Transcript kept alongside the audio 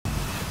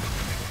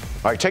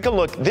All right, take a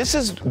look. This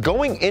is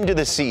going into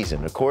the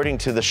season, according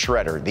to the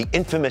Shredder, the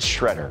infamous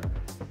Shredder.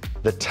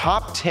 The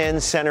top 10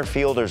 center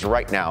fielders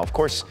right now. Of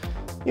course,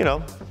 you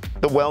know,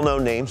 the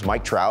well-known names,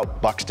 Mike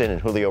Trout, Buxton,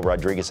 and Julio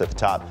Rodriguez at the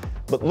top.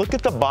 But look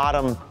at the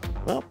bottom,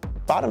 well,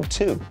 bottom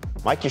two.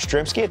 Mike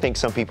Yastrzemski, I think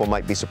some people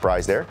might be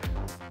surprised there.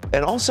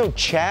 And also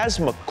Chas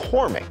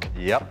McCormick.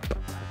 Yep.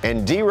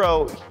 And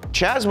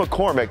Chas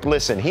McCormick,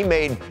 listen, he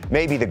made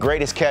maybe the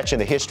greatest catch in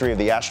the history of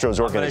the Astros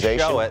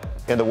organization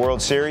in the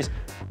World Series.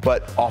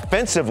 But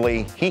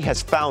offensively, he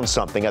has found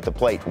something at the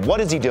plate.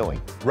 What is he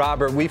doing?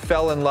 Robert, we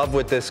fell in love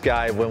with this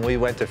guy when we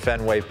went to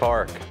Fenway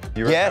Park.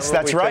 Yes,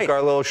 that's right. We took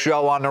our little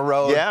show on the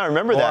road. Yeah, I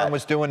remember that. Lauren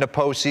was doing the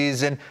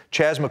postseason.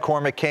 Chas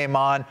McCormick came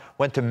on,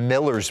 went to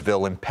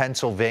Millersville in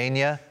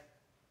Pennsylvania,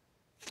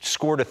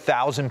 scored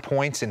 1,000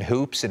 points in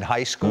hoops in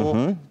high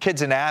school.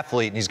 Kid's an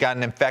athlete, and he's got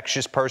an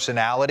infectious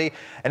personality.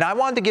 And I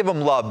wanted to give him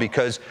love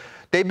because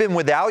they've been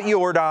without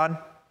Jordan.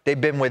 They've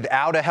been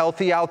without a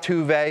healthy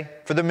Altuve.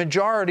 For the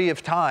majority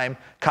of time,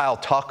 Kyle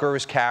Tucker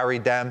has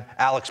carried them.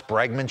 Alex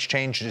Bregman's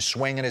changed his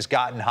swing and has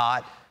gotten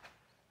hot.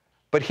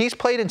 But he's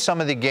played in some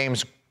of the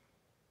games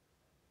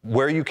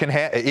where you can,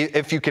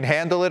 if you can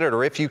handle it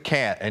or if you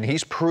can't. And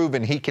he's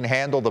proven he can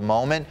handle the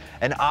moment.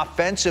 And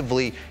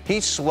offensively,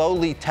 he's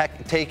slowly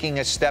taking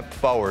a step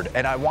forward.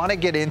 And I want to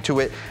get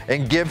into it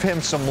and give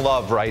him some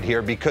love right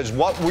here, because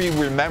what we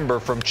remember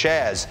from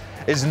Chas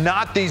is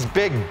not these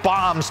big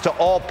bombs to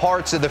all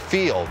parts of the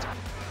field.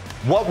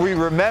 What we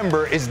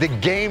remember is the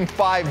Game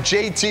 5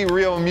 JT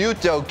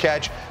Realmuto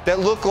catch that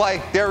looked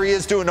like there he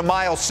is doing to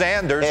Miles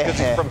Sanders because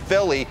he's from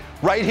Philly.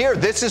 Right here,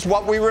 this is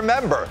what we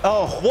remember.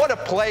 Oh, what a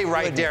play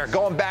right there.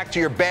 Going back to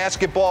your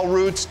basketball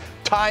roots,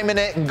 timing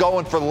it and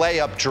going for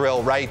layup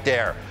drill right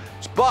there.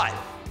 But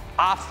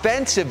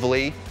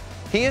offensively,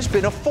 he has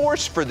been a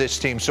force for this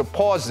team. So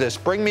pause this.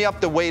 Bring me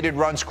up the weighted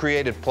runs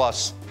created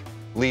plus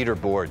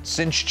leaderboard.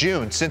 Since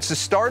June, since the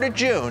start of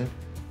June,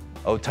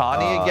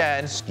 Ohtani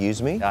again.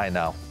 Excuse me? I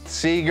know.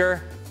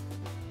 Seager,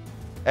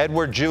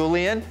 Edward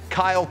Julian,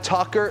 Kyle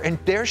Tucker, and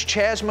there's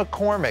Chas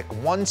McCormick,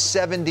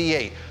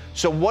 178.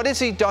 So what has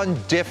he done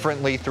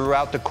differently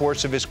throughout the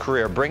course of his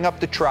career? Bring up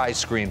the try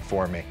screen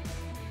for me.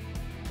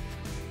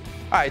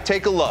 All right,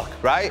 take a look,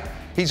 right?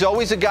 He's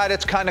always a guy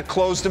that's kind of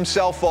closed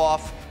himself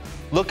off.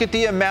 Look at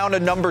the amount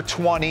of number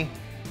 20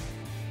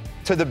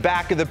 to the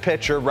back of the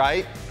pitcher,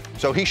 right?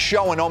 So he's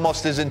showing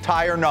almost his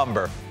entire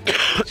number.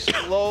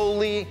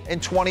 Slowly in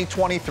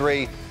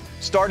 2023,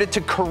 started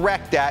to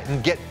correct that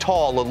and get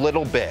tall a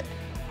little bit.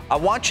 I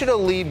want you to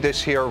leave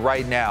this here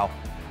right now.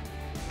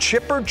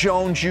 Chipper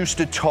Jones used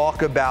to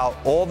talk about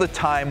all the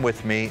time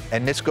with me,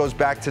 and this goes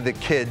back to the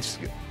kids,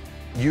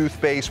 youth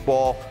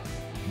baseball.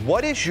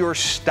 What is your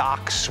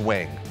stock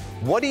swing?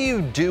 What do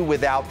you do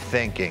without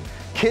thinking?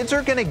 Kids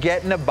are going to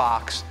get in a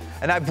box,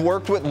 and I've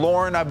worked with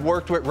Lauren, I've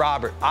worked with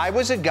Robert. I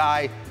was a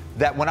guy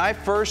that when I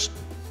first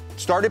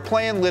started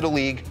playing Little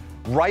League,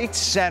 right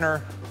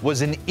center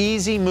was an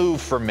easy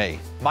move for me.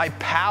 My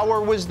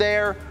power was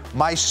there,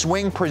 my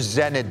swing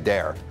presented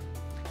there.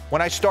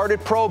 When I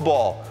started pro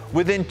ball,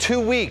 within 2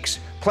 weeks,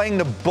 playing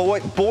the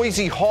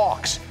Boise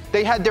Hawks,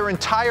 they had their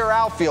entire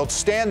outfield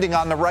standing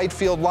on the right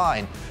field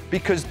line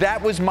because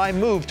that was my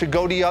move to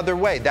go the other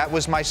way. That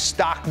was my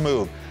stock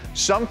move.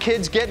 Some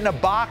kids get in a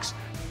box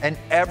and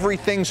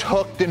everything's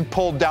hooked and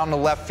pulled down the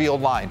left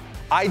field line.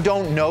 I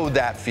don't know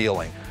that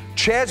feeling.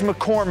 Chas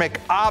McCormick,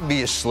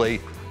 obviously,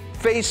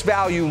 face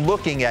value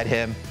looking at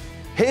him,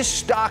 his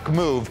stock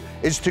move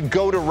is to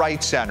go to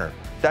right center.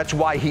 That's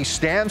why he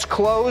stands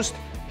closed.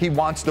 He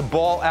wants the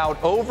ball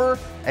out over,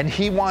 and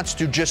he wants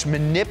to just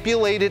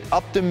manipulate it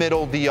up the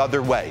middle the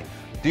other way.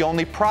 The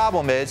only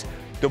problem is,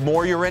 the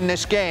more you're in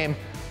this game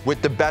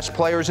with the best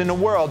players in the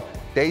world,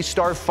 they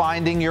start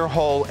finding your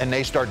hole and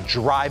they start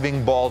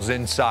driving balls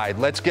inside.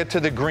 Let's get to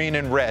the green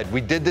and red.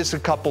 We did this a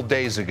couple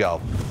days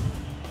ago.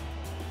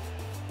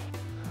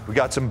 We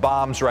got some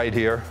bombs right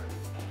here.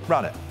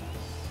 Run it.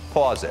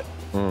 Pause it.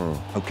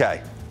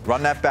 Okay.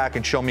 Run that back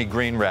and show me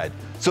green, red.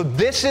 So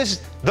this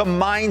is the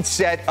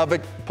mindset of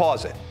it.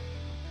 Pause it.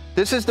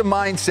 This is the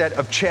mindset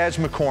of Chas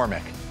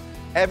McCormick.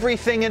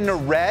 Everything in the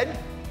red,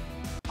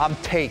 I'm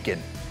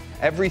taking.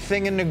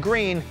 Everything in the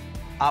green,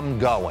 I'm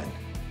going.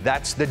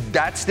 That's the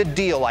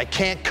deal. I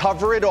can't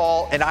cover it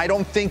all, and I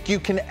don't think you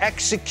can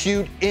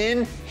execute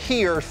in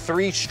here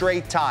 3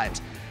 straight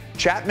times.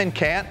 Chapman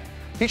can't.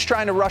 He's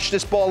trying to rush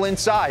this ball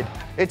inside.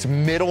 It's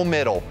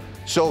middle.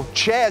 So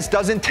Chas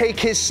doesn't take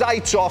his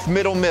sights off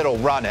middle.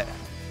 Run it.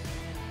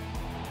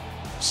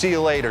 See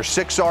you later.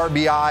 6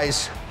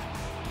 RBIs.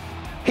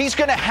 He's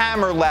going to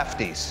hammer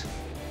lefties.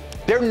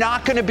 They're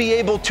not going to be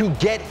able to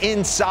get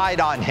inside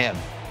on him.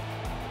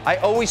 I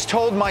always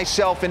told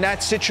myself in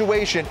that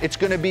situation, it's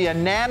going to be a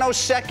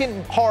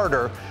nanosecond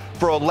harder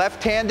for a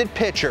left-handed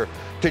pitcher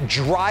to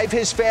drive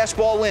his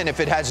fastball in if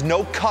it has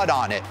no cut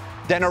on it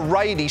than a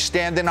righty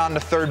standing on the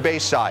third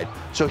base side.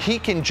 So he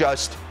can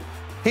just,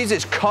 he's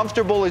as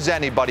comfortable as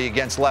anybody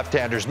against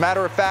left-handers.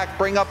 Matter of fact,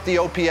 bring up the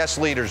OPS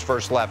leaders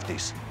versus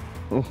lefties.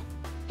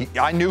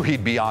 I knew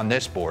he'd be on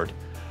this board.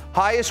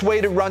 Highest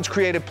weighted runs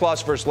created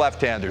plus versus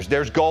left-handers.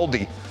 There's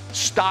Goldie.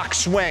 Stock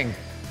swing.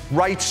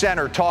 Right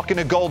center, talking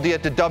to Goldie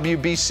at the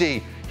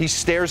WBC. He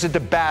stares at the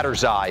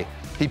batter's eye.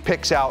 He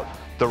picks out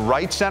the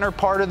right center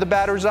part of the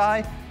batter's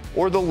eye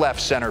or the left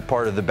center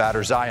part of the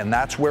batter's eye, and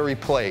that's where he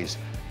plays.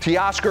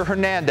 Teoscar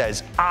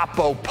Hernandez,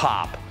 oppo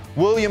pop.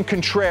 William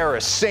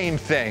Contreras, same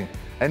thing.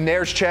 And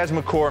there's Chas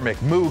McCormick,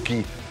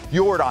 Mookie,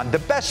 Jordan. The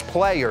best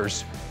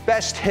players,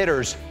 best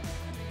hitters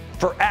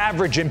for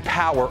average and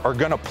power are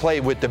going to play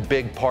with the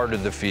big part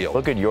of the field.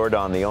 Look at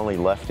Jordan, the only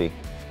lefty.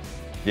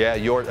 Yeah,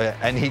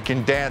 and he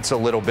can dance a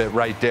little bit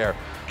right there.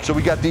 So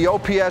we got the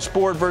OPS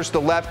board versus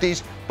the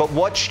lefties, but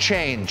what's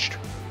changed?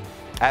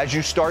 As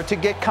you start to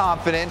get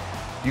confident,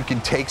 you can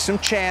take some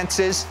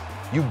chances.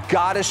 You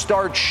got to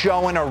start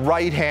showing a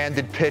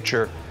right-handed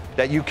pitcher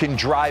that you can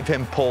drive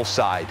him pull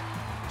side.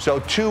 So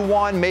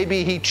 2-1,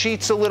 maybe he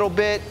cheats a little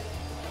bit,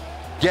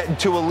 getting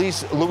to a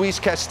Luis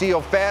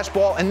Castillo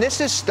fastball, and this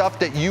is stuff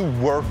that you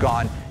work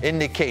on in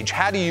the cage.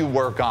 How do you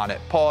work on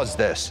it? Pause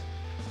this.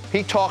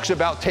 He talks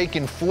about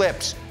taking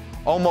flips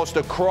almost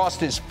across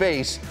his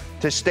face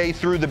to stay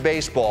through the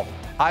baseball.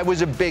 I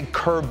was a big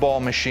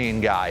curveball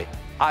machine guy.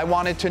 I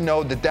wanted to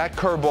know that that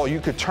curveball, you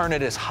could turn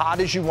it as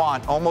hot as you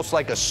want, almost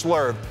like a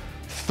slurve,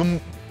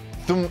 thump,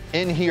 thump,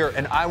 in here,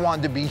 and I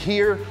wanted to be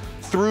here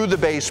through the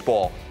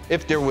baseball.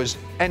 If there was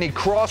any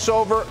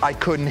crossover, I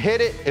couldn't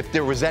hit it. If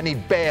there was any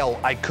bail,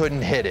 I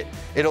couldn't hit it.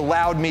 It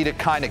allowed me to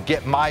kind of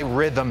get my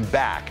rhythm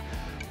back.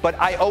 But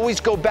I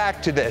always go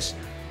back to this.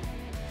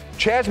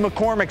 Chas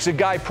McCormick's a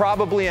guy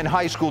probably in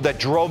high school that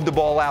drove the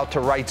ball out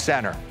to right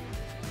center.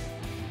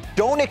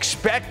 Don't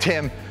expect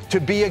him to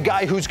be a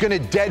guy who's going to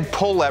dead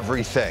pull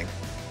everything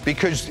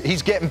because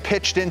he's getting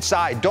pitched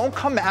inside. Don't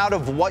come out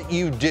of what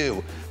you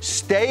do.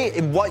 Stay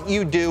in what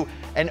you do,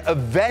 and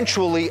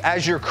eventually,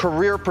 as your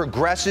career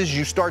progresses,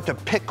 you start to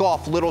pick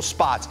off little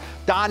spots.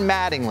 Don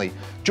Mattingly,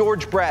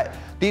 George Brett,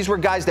 these were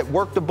guys that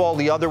worked the ball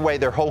the other way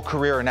their whole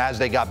career, and as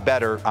they got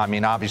better, I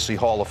mean, obviously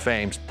Hall of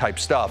Fame type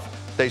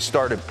stuff, they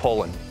started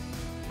pulling.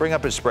 Bring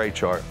up his spray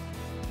chart.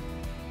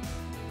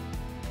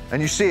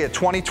 And you see it,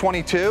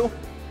 2022,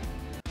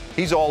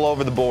 he's all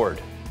over the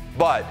board.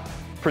 But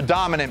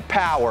predominant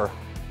power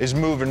is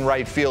moving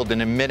right field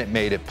and in Minute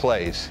Maid it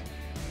plays.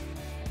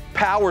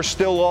 Power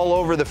still all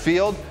over the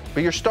field,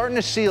 but you're starting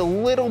to see a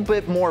little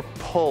bit more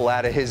pull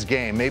out of his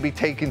game. Maybe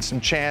taking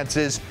some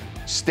chances,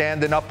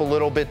 standing up a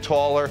little bit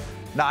taller,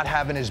 not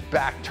having his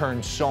back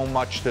turned so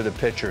much to the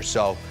pitcher.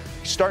 So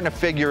he's starting to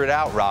figure it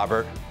out,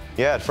 Robert.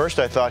 Yeah, at first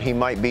I thought he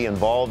might be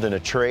involved in a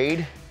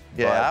trade.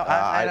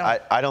 Yeah,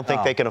 I don't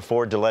think they can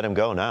afford to let him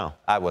go now.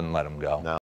 I wouldn't let him go. No.